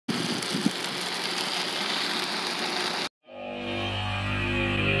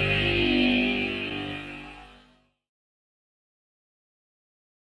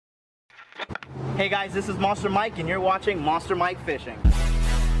Hey guys, this is Monster Mike and you're watching Monster Mike Fishing.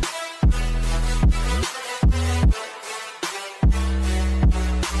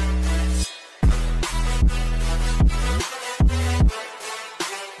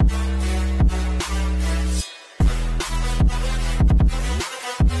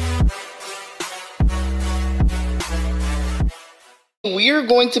 We're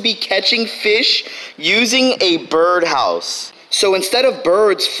going to be catching fish using a birdhouse. So instead of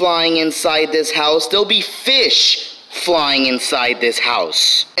birds flying inside this house, there'll be fish flying inside this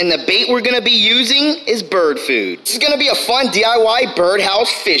house. And the bait we're gonna be using is bird food. This is gonna be a fun DIY birdhouse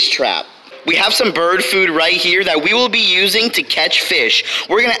fish trap. We have some bird food right here that we will be using to catch fish.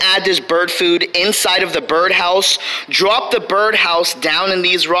 We're gonna add this bird food inside of the birdhouse, drop the birdhouse down in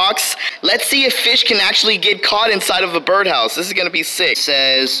these rocks. Let's see if fish can actually get caught inside of a birdhouse. This is gonna be sick. It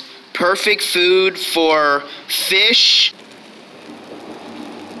says, perfect food for fish.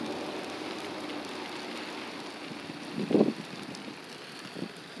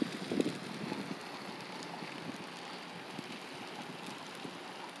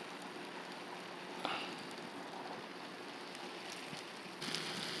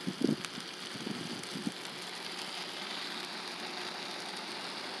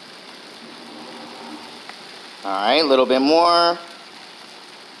 All right, a little bit more,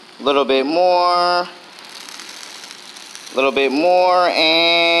 little bit more, little bit more,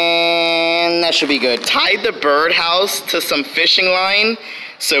 and that should be good. Tied the birdhouse to some fishing line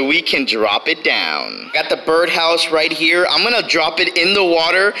so we can drop it down. Got the birdhouse right here. I'm gonna drop it in the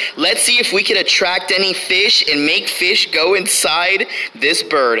water. Let's see if we can attract any fish and make fish go inside this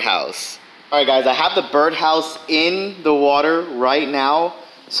birdhouse. All right, guys, I have the birdhouse in the water right now.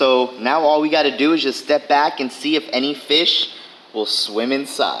 So now all we gotta do is just step back and see if any fish will swim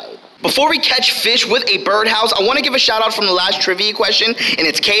inside. Before we catch fish with a birdhouse, I wanna give a shout out from the last trivia question, and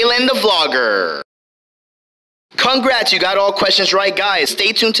it's Kaylin the vlogger. Congrats, you got all questions right, guys.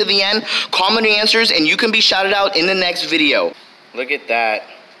 Stay tuned to the end, comment the answers, and you can be shouted out in the next video. Look at that.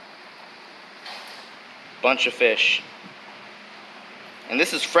 Bunch of fish. And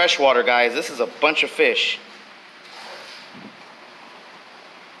this is freshwater, guys. This is a bunch of fish.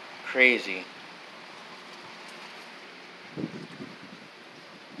 Crazy.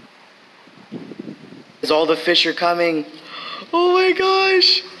 All the fish are coming. Oh my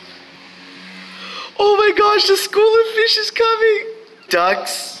gosh. Oh my gosh, the school of fish is coming.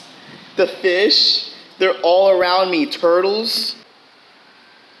 Ducks, the fish, they're all around me. Turtles.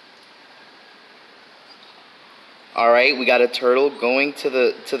 All right, we got a turtle going to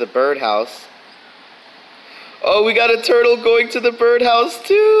the birdhouse. Oh, we got a turtle going to the birdhouse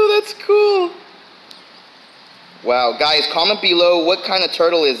too. That's cool. Wow, guys, comment below what kind of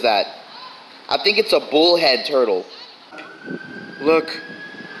turtle is that? I think it's a bullhead turtle. Look.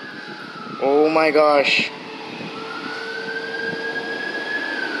 Oh my gosh.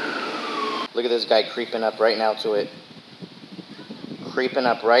 Look at this guy creeping up right now to it. Creeping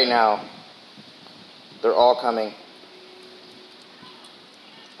up right now. They're all coming.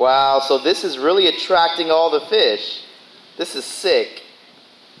 Wow, so this is really attracting all the fish. This is sick.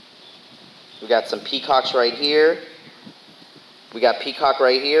 We got some peacocks right here. We got peacock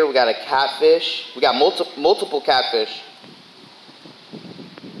right here. We got a catfish. We got multiple catfish.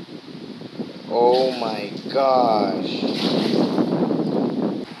 Oh my gosh.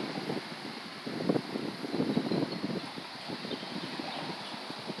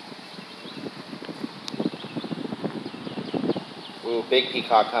 Ooh, big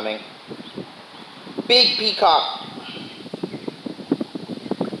peacock coming. Big peacock.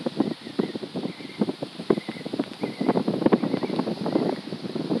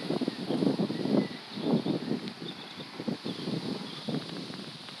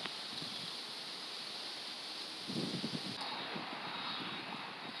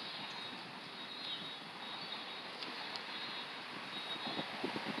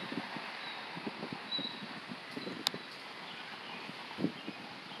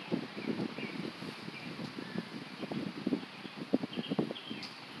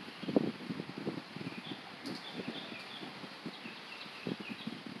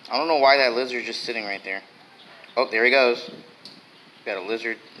 I don't know why that lizard's just sitting right there. Oh, there he goes. Got a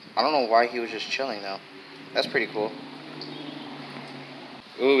lizard. I don't know why he was just chilling though. That's pretty cool.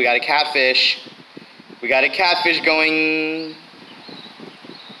 Ooh, we got a catfish. We got a catfish going.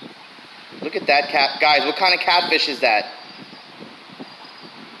 Look at that cat. Guys, what kind of catfish is that?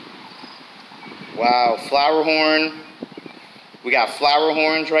 Wow, flower horn. We got flower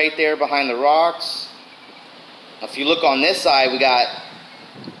horns right there behind the rocks. If you look on this side, we got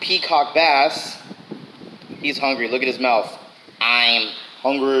peacock bass. He's hungry. Look at his mouth. I'm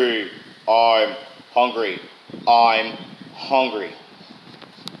hungry. I'm Hungry. I'm hungry.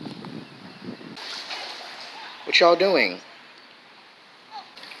 What y'all doing?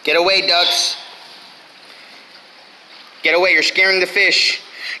 Get away, ducks. Get away, you're scaring the fish.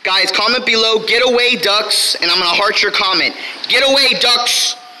 Guys, comment below, get away, ducks, and I'm gonna heart your comment. Get away,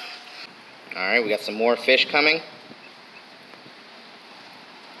 ducks. All right, we got some more fish coming.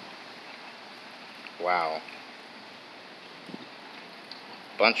 Wow.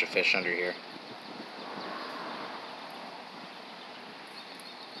 Bunch of fish under here.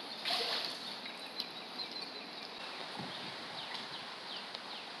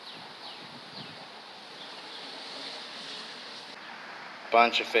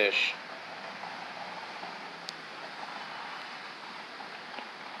 Bunch of fish.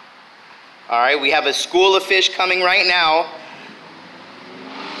 All right, we have a school of fish coming right now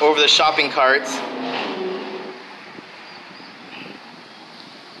over the shopping carts.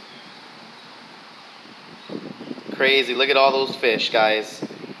 Crazy, look at all those fish, guys.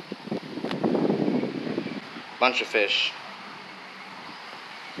 Bunch of fish.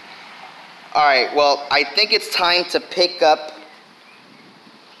 All right, well, I think it's time to pick up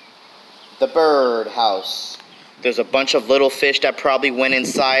the bird house. There's a bunch of little fish that probably went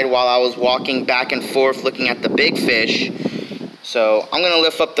inside while I was walking back and forth looking at the big fish. So I'm gonna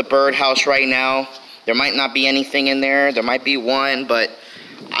lift up the bird house right now. There might not be anything in there. There might be one, but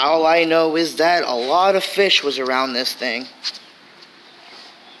all I know is that a lot of fish was around this thing.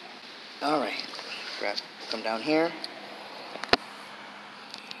 All right, come down here.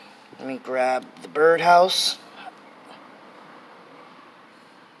 Let me grab the bird house.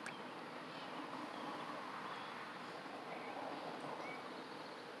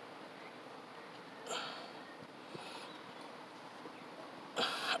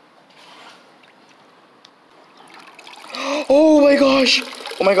 Oh my gosh!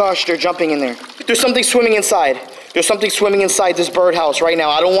 Oh my gosh, they're jumping in there. There's something swimming inside. There's something swimming inside this birdhouse right now.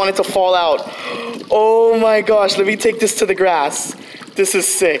 I don't want it to fall out. Oh my gosh, let me take this to the grass. This is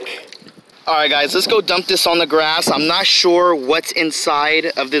sick. All right, guys, let's go dump this on the grass. I'm not sure what's inside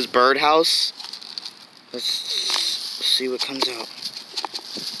of this birdhouse. Let's see what comes out.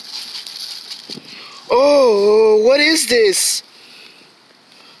 Oh, what is this?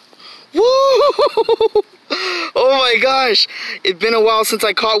 Whoa! Oh my gosh, it's been a while since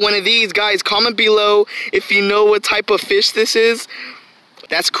I caught one of these. Guys, comment below if you know what type of fish this is.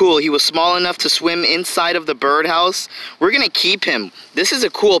 That's cool. He was small enough to swim inside of the birdhouse. We're gonna keep him. This is a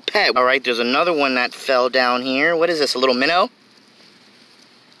cool pet. All right, there's another one that fell down here. What is this, a little minnow?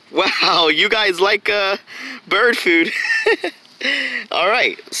 Wow, you guys like bird food. All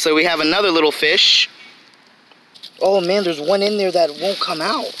right, so we have another little fish. Oh man, there's one in there that won't come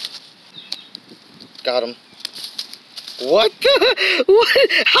out. Got him. What the?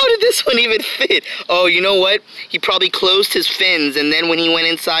 What? How did this one even fit? Oh, you know what? He probably closed his fins, and then when he went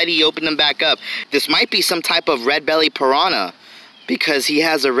inside, he opened them back up. This might be some type of red belly piranha because he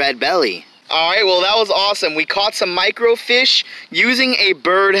has a red belly. All right, well, that was awesome. We caught some microfish using a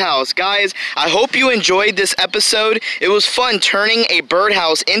birdhouse. Guys, I hope you enjoyed this episode. It was fun turning a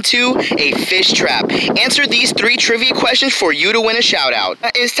birdhouse into a fish trap. Answer these 3 trivia questions for you to win a shout out.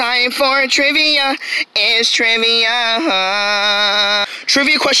 It's time for trivia. It's trivia.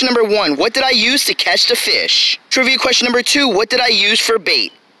 Trivia question number 1, what did I use to catch the fish? Trivia question number 2, what did I use for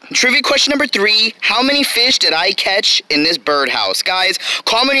bait? Trivia question number 3, how many fish did I catch in this birdhouse? Guys,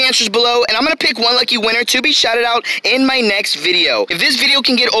 comment your answers below, and I'm going to pick one lucky winner to be shouted out in my next video. If this video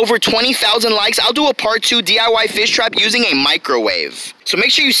can get over 20,000 likes, I'll do a part 2 DIY fish trap using a microwave. So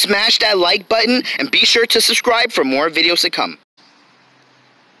make sure you smash that like button, and be sure to subscribe for more videos to come.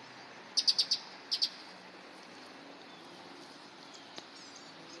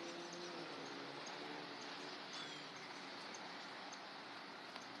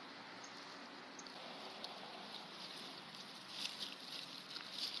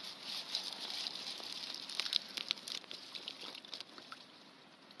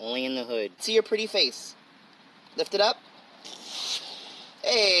 Only in the hood. See your pretty face. Lift it up.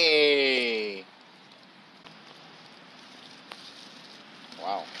 Hey!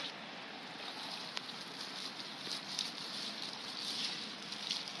 Wow.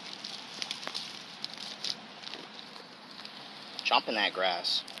 Chomping that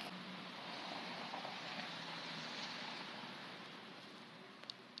grass.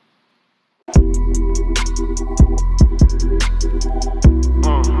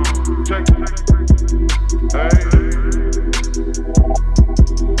 Check. Hey.